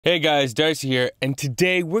Hey guys, Darcy here, and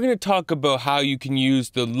today we're going to talk about how you can use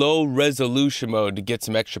the low resolution mode to get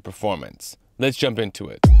some extra performance. Let's jump into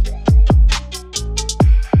it.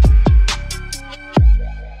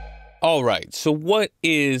 Alright, so what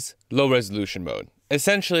is low resolution mode?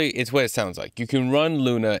 Essentially, it's what it sounds like. You can run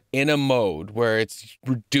Luna in a mode where it's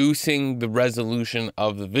reducing the resolution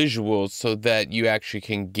of the visuals so that you actually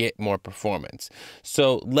can get more performance.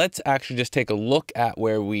 So let's actually just take a look at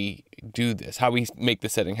where we do this, how we make the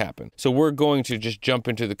setting happen. So we're going to just jump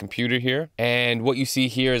into the computer here, and what you see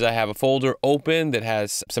here is I have a folder open that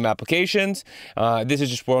has some applications. This is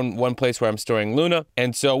just one place where I'm storing Luna,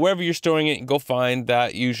 and so wherever you're storing it, go find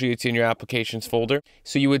that. Usually it's in your applications folder.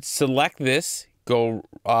 So you would select this, go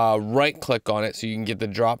right click on it so you can get the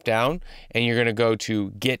drop down, and you're going to go to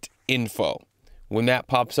get info. When that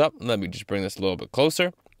pops up, let me just bring this a little bit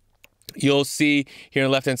closer. You'll see here on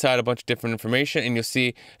the left hand side a bunch of different information, and you'll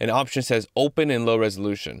see an option that says open in low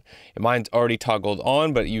resolution. And mine's already toggled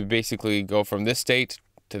on, but you basically go from this state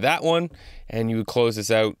to that one, and you would close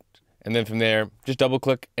this out. And then from there, just double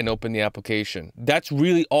click and open the application. That's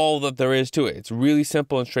really all that there is to it. It's really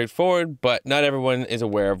simple and straightforward, but not everyone is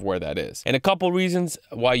aware of where that is. And a couple reasons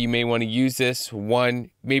why you may want to use this. One,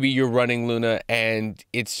 maybe you're running Luna and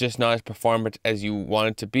it's just not as performant as you want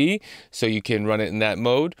it to be, so you can run it in that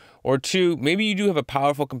mode. Or two, maybe you do have a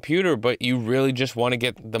powerful computer, but you really just want to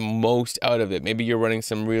get the most out of it. Maybe you're running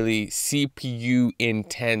some really CPU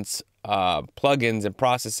intense plugins and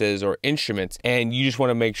processes or instruments, and you just want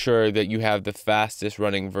to make sure that you have the fastest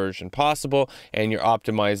running version possible and you're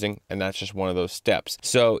optimizing, and that's just one of those steps.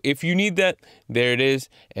 So if you need that, there it is,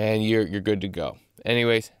 and you're good to go.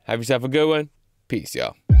 Anyways, have yourself a good one. Peace,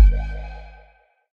 y'all.